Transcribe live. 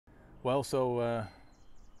Well, so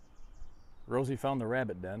Rosie found the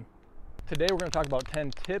rabbit den. Today we're going to talk about 10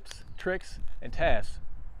 tips, tricks, and tasks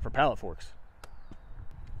for pallet forks.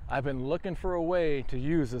 I've been looking for a way to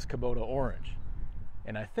use this Kubota orange,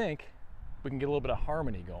 and I think we can get a little bit of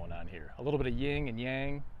harmony going on here. A little bit of yin and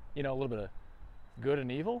yang, you know, a little bit of good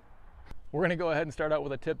and evil. We're going to go ahead and start out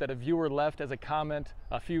with a tip that a viewer left as a comment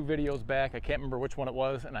a few videos back. I can't remember which one it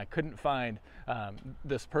was, and I couldn't find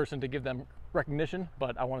this person to give them recognition,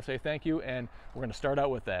 but I want to say thank you, and we're going to start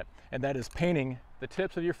out with that. And that is painting the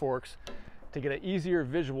tips of your forks to get an easier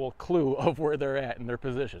visual clue of where they're at in their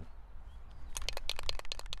position.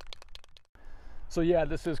 So yeah,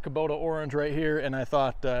 this is Kubota orange right here, and I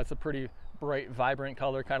thought it's a pretty bright, vibrant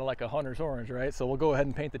color, kind of like a hunter's orange, right? So we'll go ahead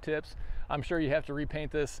and paint the tips. I'm sure you have to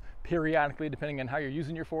repaint this periodically depending on how you're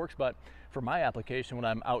using your forks, but for my application, when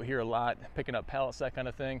I'm out here a lot, picking up pallets, that kind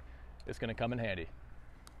of thing, it's going to come in handy.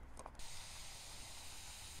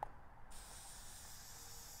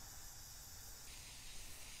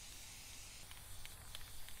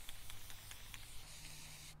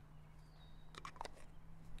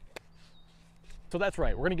 So that's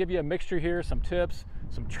right, we're going to give you a mixture here, some tips,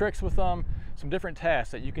 some tricks with them, some different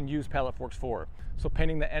tasks that you can use pallet forks for. So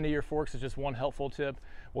painting the end of your forks is just one helpful tip.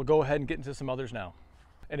 We'll go ahead and get into some others now.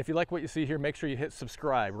 And if you like what you see here, make sure you hit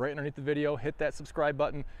subscribe right underneath the video. Hit that subscribe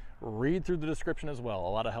button. Read through the description as well.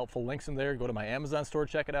 A lot of helpful links in there. Go to my Amazon store,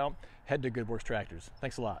 check it out. Head to GoodWorks Tractors.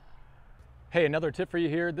 Thanks a lot. Hey, another tip for you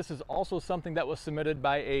here. This is also something that was submitted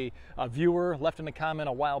by a viewer, left in a comment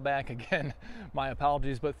a while back. Again, my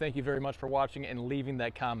apologies, but thank you very much for watching and leaving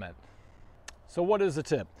that comment. So what is the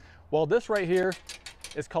tip? Well, this right here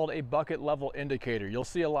is called a bucket level indicator. You'll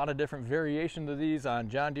see a lot of different variations of these on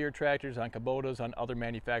John Deere tractors, on Kubotas, on other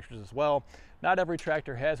manufacturers as well. Not every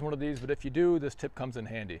tractor has one of these, but if you do, this tip comes in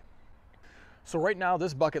handy. So right now,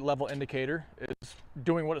 this bucket level indicator is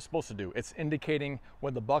doing what it's supposed to do. It's indicating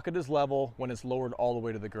when the bucket is level, when it's lowered all the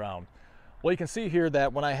way to the ground. Well, you can see here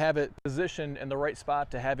that when I have it positioned in the right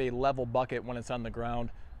spot to have a level bucket when it's on the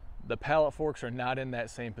ground, the pallet forks are not in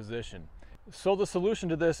that same position. So the solution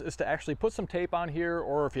to this is to actually put some tape on here,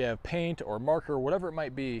 or if you have paint or marker, whatever it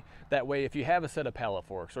might be, that way if you have a set of pallet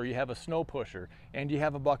forks or you have a snow pusher and you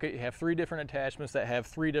have a bucket, you have 3 different attachments that have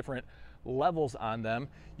 3 different levels on them,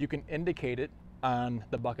 you can indicate it on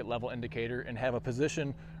the bucket level indicator and have a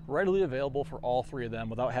position readily available for all 3 of them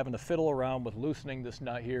without having to fiddle around with loosening this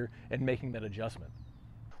nut here and making that adjustment.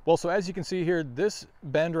 Well, so as you can see here, this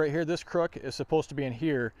bend right here, this crook is supposed to be in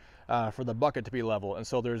here for the bucket to be level, and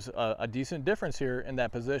so there's a decent difference here in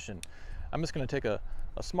that position. I'm just going to take a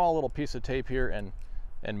small little piece of tape here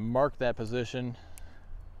and mark that position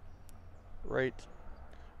right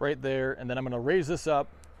there, and then I'm going to raise this up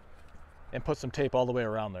and put some tape all the way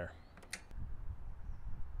around there.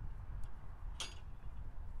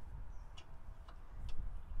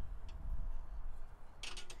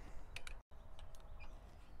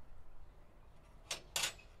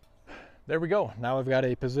 There we go. Now I've got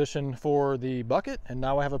a position for the bucket, and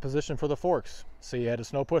now I have a position for the forks. So you had a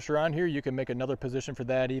snow pusher on here, you can make another position for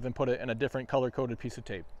that, even put it in a different color-coded piece of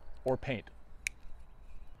tape or paint.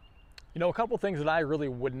 You know, a couple things that I really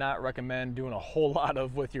would not recommend doing a whole lot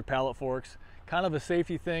of with your pallet forks, kind of a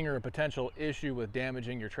safety thing or a potential issue with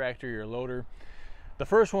damaging your tractor or your loader. The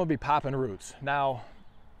first one would be popping roots. Now,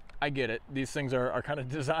 I get it. These things are kind of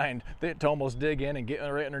designed to almost dig in and get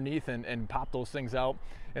right underneath and pop those things out.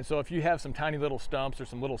 And so if you have some tiny little stumps or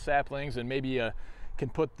some little saplings, and maybe you can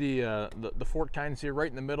put the fork tines here right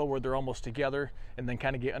in the middle where they're almost together and then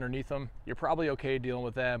kind of get underneath them, you're probably okay dealing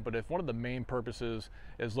with that. But if one of the main purposes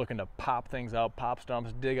is looking to pop things out, pop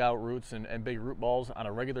stumps, dig out roots and big root balls on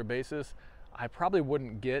a regular basis, I probably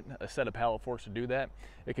wouldn't get a set of pallet forks to do that.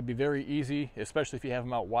 It could be very easy, especially if you have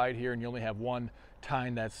them out wide here and you only have one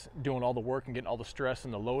tine that's doing all the work and getting all the stress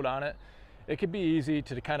and the load on it. It could be easy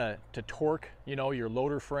to kind of torque, you know, your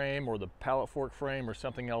loader frame or the pallet fork frame or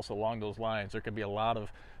something else along those lines. There could be a lot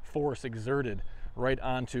of force exerted right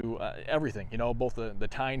onto everything, you know, both the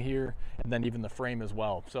tine here and then even the frame as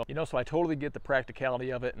well. So, you know, so I totally get the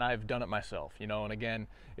practicality of it, and I've done it myself, you know. And again,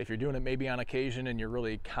 if you're doing it maybe on occasion and you're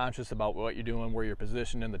really conscious about what you're doing, where you're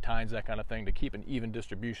positioned in the tines, that kind of thing, to keep an even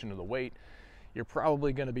distribution of the weight, you're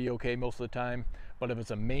probably going to be okay most of the time. But if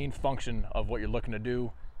it's a main function of what you're looking to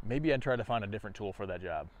do, maybe I'd try to find a different tool for that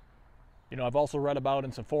job. You know, I've also read about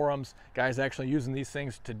in some forums, guys actually using these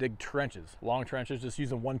things to dig trenches, long trenches, just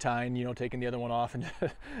using one tine, you know, taking the other one off and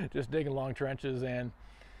just digging long trenches. And,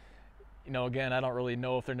 you know, again, I don't really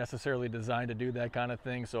know if they're necessarily designed to do that kind of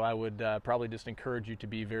thing. So I would probably just encourage you to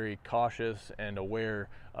be very cautious and aware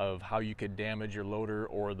of how you could damage your loader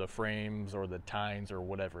or the frames or the tines or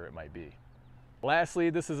whatever it might be. Lastly,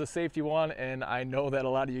 this is a safety one, and I know that a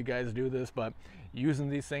lot of you guys do this, but using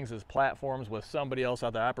these things as platforms with somebody else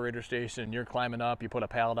at the operator station, and you're climbing up, you put a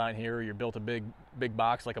pallet on here, or you built a big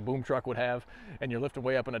box like a boom truck would have, and you're lifting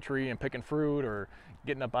way up in a tree and picking fruit, or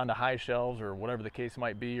getting up onto high shelves, or whatever the case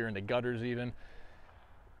might be, or into gutters even.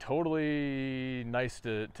 Totally nice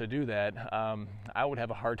to do that. I would have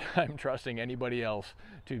a hard time trusting anybody else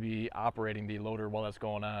to be operating the loader while that's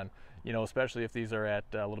going on. You know, especially if these are at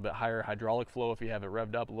a little bit higher hydraulic flow, if you have it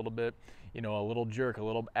revved up a little bit, you know, a little jerk, a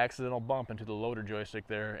little accidental bump into the loader joystick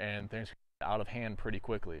there, and things get out of hand pretty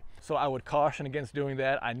quickly. So I would caution against doing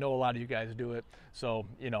that. I know a lot of you guys do it. So,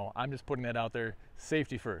 you know, I'm just putting that out there.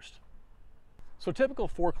 Safety first. So typical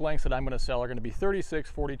fork lengths that I'm going to sell are going to be 36,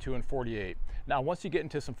 42, and 48. Now, once you get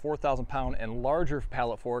into some 4,000 pound and larger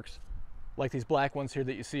pallet forks, like these black ones here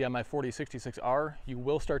that you see on my 4066R, you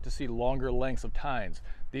will start to see longer lengths of tines.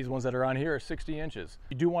 These ones that are on here are 60 inches.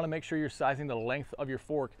 You do want to make sure you're sizing the length of your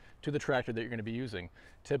fork to the tractor that you're going to be using.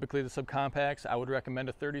 Typically the subcompacts, I would recommend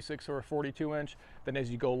a 36 or a 42 inch. Then as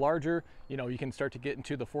you go larger, you know, you can start to get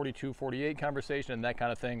into the 42, 48 conversation and that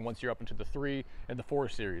kind of thing once you're up into the 3 and the 4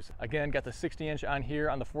 series. Again, got the 60 inch on here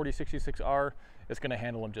on the 4066R. It's going to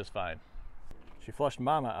handle them just fine. She flushed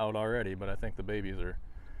mama out already, but I think the babies are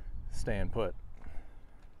staying put.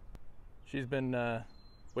 She's been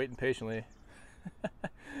waiting patiently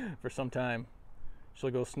for some time. She'll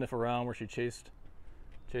go sniff around where she chased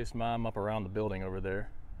mom up around the building over there,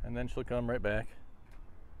 and then she'll come right back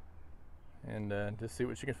and just see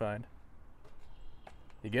what she can find.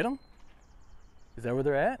 You get them? Is that where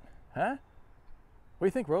they're at? Huh? What do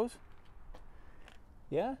you think, Rose?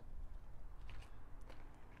 Yeah?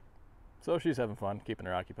 So she's having fun, keeping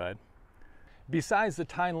her occupied. Besides the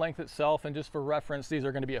tine length itself, and just for reference, these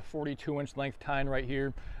are going to be a 42-inch length tine right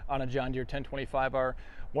here on a John Deere 1025R.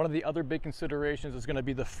 One of the other big considerations is going to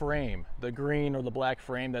be the frame, the green or the black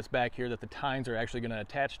frame that's back here that the tines are actually going to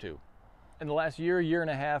attach to. In the last year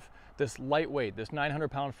and a half, this lightweight, this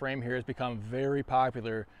 900-pound frame here has become very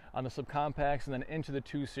popular on the subcompacts and then into the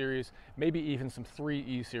 2 Series, maybe even some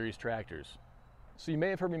 3E Series tractors. So you may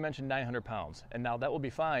have heard me mention 900 pounds, and now that will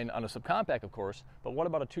be fine on a subcompact, of course, but what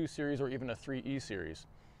about a 2 Series or even a 3E Series?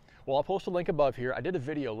 Well, I'll post a link above here. I did a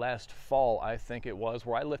video last fall, I think it was,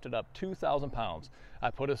 where I lifted up 2,000 pounds.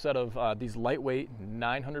 I put a set of these lightweight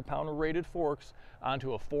 900-pound rated forks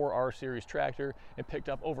onto a 4R Series tractor and picked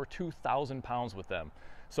up over 2,000 pounds with them.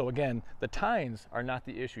 So again, the tines are not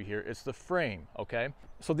the issue here, it's the frame, okay?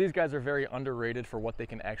 So these guys are very underrated for what they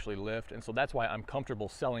can actually lift, and so that's why I'm comfortable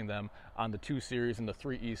selling them on the 2 Series and the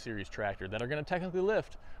 3E Series tractor that are gonna technically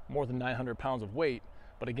lift more than 900 pounds of weight,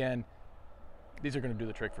 but again, these are gonna do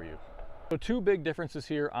the trick for you. So 2 big differences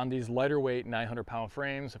here on these lighter weight 900-pound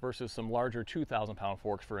frames versus some larger 2,000-pound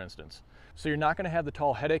forks, for instance. So you're not going to have the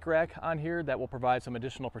tall headache rack on here that will provide some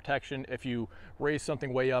additional protection if you raised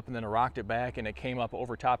something way up and then rocked it back and it came up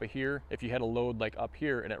over top of here. If you had a load like up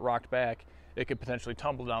here and it rocked back, it could potentially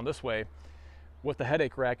tumble down this way. With the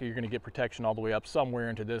headache rack, you're going to get protection all the way up somewhere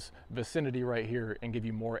into this vicinity right here and give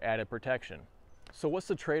you more added protection. So what's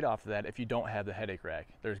the trade-off to that if you don't have the headache rack?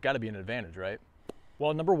 There's got to be an advantage, right?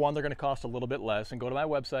 Well, number one, they're going to cost a little bit less, and go to my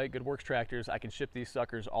website, GoodWorks Tractors. I can ship these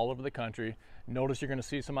suckers all over the country. Notice you're going to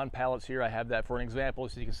see some on pallets here. I have that for an example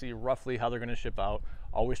so you can see roughly how they're going to ship out.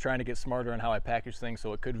 Always trying to get smarter on how I package things,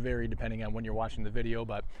 so it could vary depending on when you're watching the video,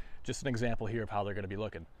 but just an example here of how they're going to be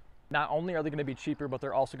looking. Not only are they going to be cheaper, but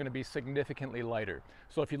they're also going to be significantly lighter.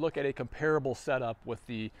 So if you look at a comparable setup with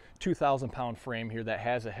the 2,000-pound frame here that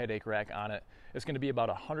has a headache rack on it, it's going to be about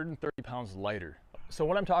 130 pounds lighter. So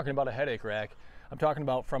when I'm talking about a headache rack, I'm talking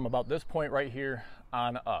about from about this point right here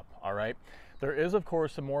on up, all right? There is, of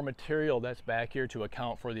course, some more material that's back here to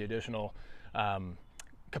account for the additional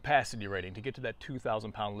capacity rating to get to that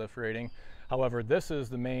 2,000-pound lift rating. However, this is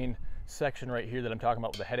the main section right here that I'm talking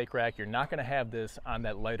about with the headache rack. You're not gonna have this on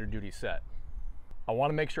that lighter duty set. I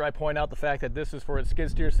wanna make sure I point out the fact that this is for a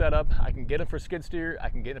skid steer setup. I can get them for skid steer, I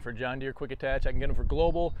can get them for John Deere quick attach, I can get them for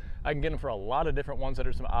global, I can get them for a lot of different ones that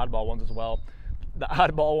are some oddball ones as well. The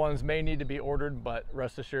oddball ones may need to be ordered, but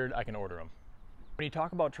rest assured I can order them. When you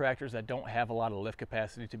talk about tractors that don't have a lot of lift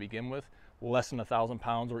capacity to begin with, less than 1,000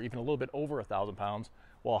 pounds or even a little bit over 1,000 pounds,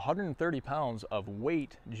 well, 130 pounds of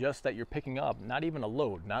weight just that you're picking up, not even a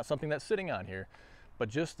load, not something that's sitting on here, but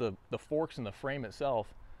just the forks and the frame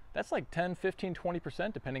itself, that's like 10, 15,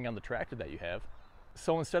 20% depending on the tractor that you have.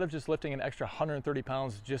 So instead of just lifting an extra 130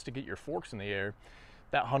 pounds just to get your forks in the air,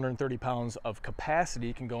 that 130 pounds of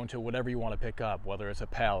capacity can go into whatever you want to pick up, whether it's a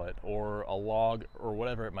pallet or a log or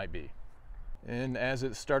whatever it might be. And as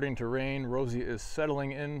it's starting to rain, Rosie is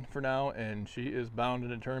settling in for now, and she is bound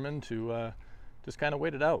and determined to just kind of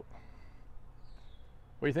wait it out.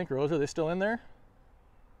 What do you think, Rose? Are they still in there?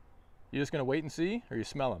 You just gonna wait and see, or you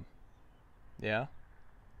smell them? Yeah?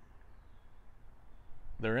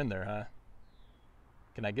 They're in there, huh?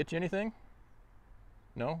 Can I get you anything?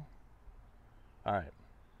 No? All right,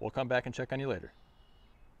 we'll come back and check on you later.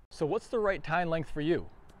 So what's the right tine length for you?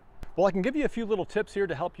 Well, I can give you a few little tips here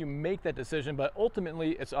to help you make that decision, but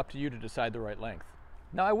ultimately it's up to you to decide the right length.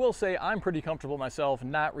 Now, I will say I'm pretty comfortable myself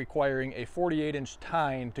not requiring a 48-inch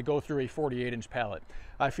tine to go through a 48-inch pallet.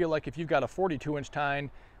 I feel like if you've got a 42-inch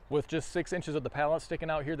tine with just 6 inches of the pallet sticking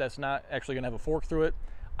out here that's not actually gonna have a fork through it,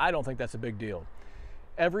 I don't think that's a big deal.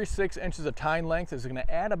 Every 6 inches of tine length is gonna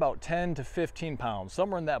add about 10 to 15 pounds,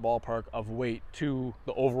 somewhere in that ballpark of weight to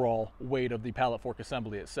the overall weight of the pallet fork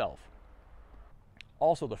assembly itself.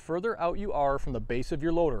 Also, the further out you are from the base of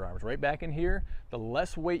your loader arms, right back in here, the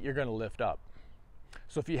less weight you're gonna lift up.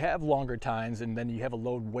 So if you have longer tines and then you have a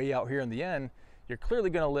load way out here in the end, you're clearly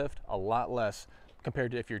gonna lift a lot less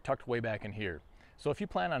compared to if you're tucked way back in here. So if you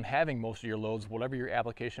plan on having most of your loads, whatever your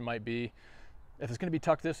application might be, if it's gonna be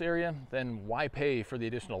tucked this area, then why pay for the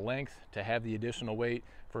additional length to have the additional weight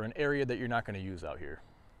for an area that you're not gonna use out here?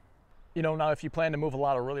 You know, now if you plan to move a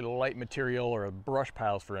lot of really light material or brush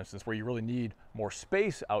piles, for instance, where you really need more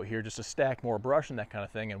space out here just to stack more brush and that kind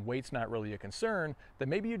of thing, and weight's not really a concern, then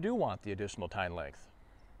maybe you do want the additional tine length.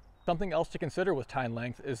 Something else to consider with tine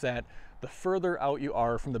length is that the further out you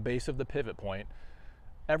are from the base of the pivot point,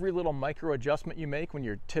 every little micro adjustment you make when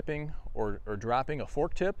you're tipping or dropping a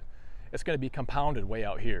fork tip, it's going to be compounded way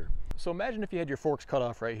out here. So imagine if you had your forks cut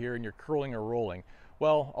off right here and you're curling or rolling.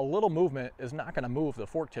 Well, a little movement is not going to move the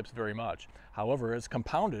fork tips very much. However, it's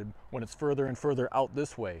compounded when it's further and further out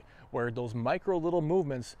this way, where those micro little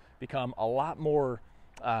movements become a lot more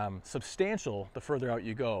substantial the further out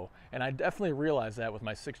you go. And I definitely realize that with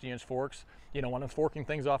my 60-inch forks. You know, when I'm forking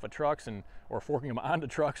things off of trucks or forking them onto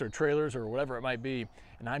trucks or trailers or whatever it might be,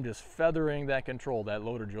 and I'm just feathering that control, that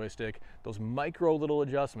loader joystick, those micro little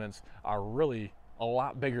adjustments are really a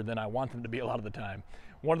lot bigger than I want them to be a lot of the time.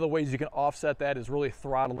 One of the ways you can offset that is really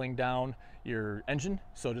throttling down your engine.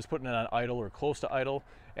 So just putting it on idle or close to idle,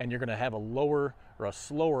 and you're gonna have a lower or a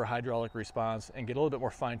slower hydraulic response and get a little bit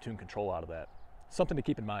more fine-tuned control out of that. Something to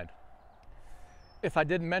keep in mind. If I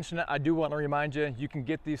didn't mention it, I do want to remind you, you can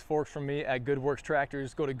get these forks from me at GoodWorks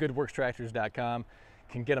Tractors. Go to goodworkstractors.com.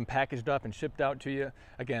 Can get them packaged up and shipped out to you.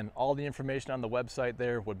 Again, all the information on the website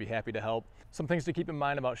there, would be happy to help. Some things to keep in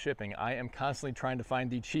mind about shipping. I am constantly trying to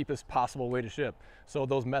find the cheapest possible way to ship, so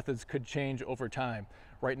those methods could change over time.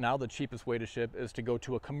 Right now, the cheapest way to ship is to go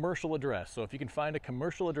to a commercial address. So if you can find a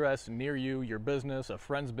commercial address near you, your business, a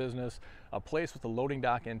friend's business, a place with a loading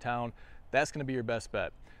dock in town, that's going to be your best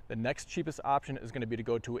bet. The next cheapest option is going to be to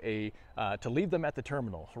go to to leave them at the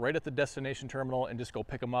terminal, right at the destination terminal, and just go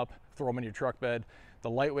pick them up, throw them in your truck bed. The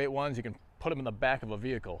lightweight ones, you can put them in the back of a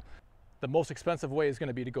vehicle. The most expensive way is going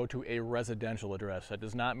to be to go to a residential address. That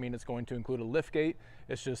does not mean it's going to include a lift gate.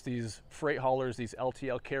 It's just these freight haulers, these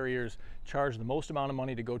LTL carriers charge the most amount of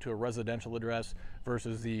money to go to a residential address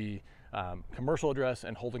versus the commercial address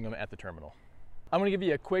and holding them at the terminal. I'm going to give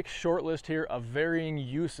you a quick short list here of varying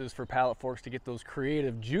uses for pallet forks to get those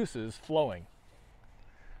creative juices flowing.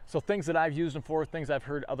 So things that I've used them for, things I've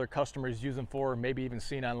heard other customers use them for, maybe even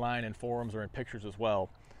seen online in forums or in pictures as well.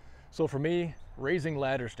 So for me, raising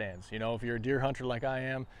ladder stands. You know, if you're a deer hunter like I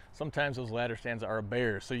am, sometimes those ladder stands are a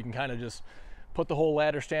bear. So you can kind of just put the whole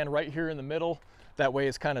ladder stand right here in the middle. That way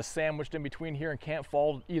it's kind of sandwiched in between here and can't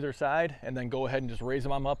fall either side, and then go ahead and just raise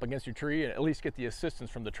them up against your tree and at least get the assistance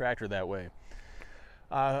from the tractor that way.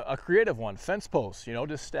 A creative one, fence posts. You know,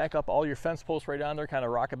 just stack up all your fence posts right down there, kind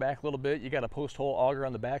of rock it back a little bit. You got a post hole auger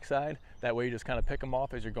on the back side. That way you just kind of pick them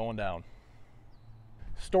off as you're going down.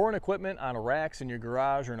 Storing equipment on racks in your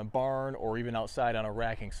garage or in a barn or even outside on a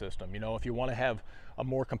racking system. You know, if you want to have a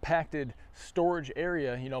more compacted storage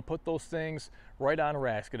area, you know, put those things right on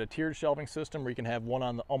racks. Get a tiered shelving system where you can have one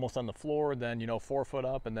on almost on the floor, then, you know, 4 foot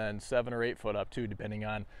up, and then 7 or 8 foot up too, depending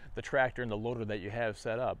on the tractor and the loader that you have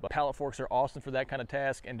set up. But pallet forks are awesome for that kind of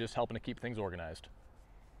task and just helping to keep things organized.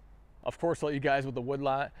 Of course, let you guys with the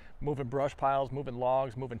woodlot, moving brush piles, moving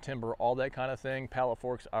logs, moving timber, all that kind of thing. Pallet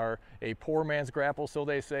forks are a poor man's grapple, so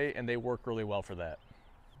they say, and they work really well for that.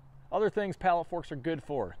 Other things pallet forks are good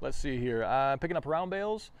for, let's see here, picking up round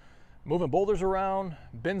bales, moving boulders around,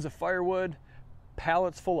 bins of firewood,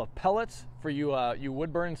 pallets full of pellets for you, you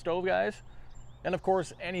wood burning stove guys, and of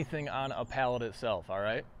course, anything on a pallet itself, all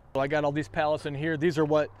right? So I got all these pallets in here. These are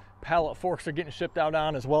what pallet forks are getting shipped out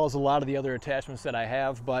on, as well as a lot of the other attachments that I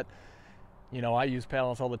have, but You know, I use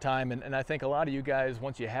pallets all the time, and I think a lot of you guys,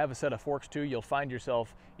 once you have a set of forks too, you'll find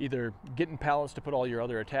yourself either getting pallets to put all your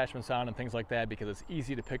other attachments on and things like that because it's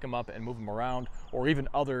easy to pick them up and move them around, or even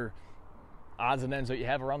other odds and ends that you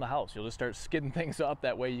have around the house. You'll just start skidding things up.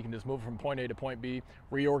 That way you can just move from point A to point B,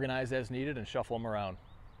 reorganize as needed, and shuffle them around.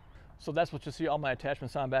 So that's what you see all my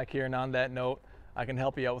attachments on back here. And on that note, I can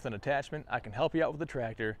help you out with an attachment. I can help you out with a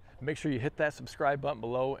tractor. Make sure you hit that subscribe button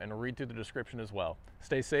below and read through the description as well.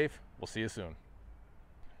 Stay safe. We'll see you soon.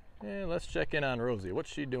 And let's check in on Rosie.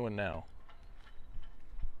 What's she doing now?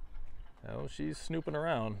 Oh, she's snooping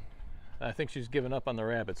around. I think she's given up on the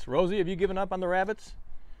rabbits. Rosie, have you given up on the rabbits?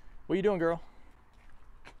 What are you doing, girl?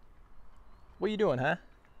 What are you doing, huh?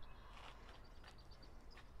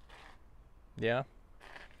 Yeah?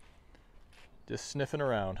 Just sniffing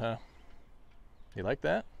around, huh? You like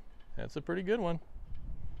that? That's a pretty good one.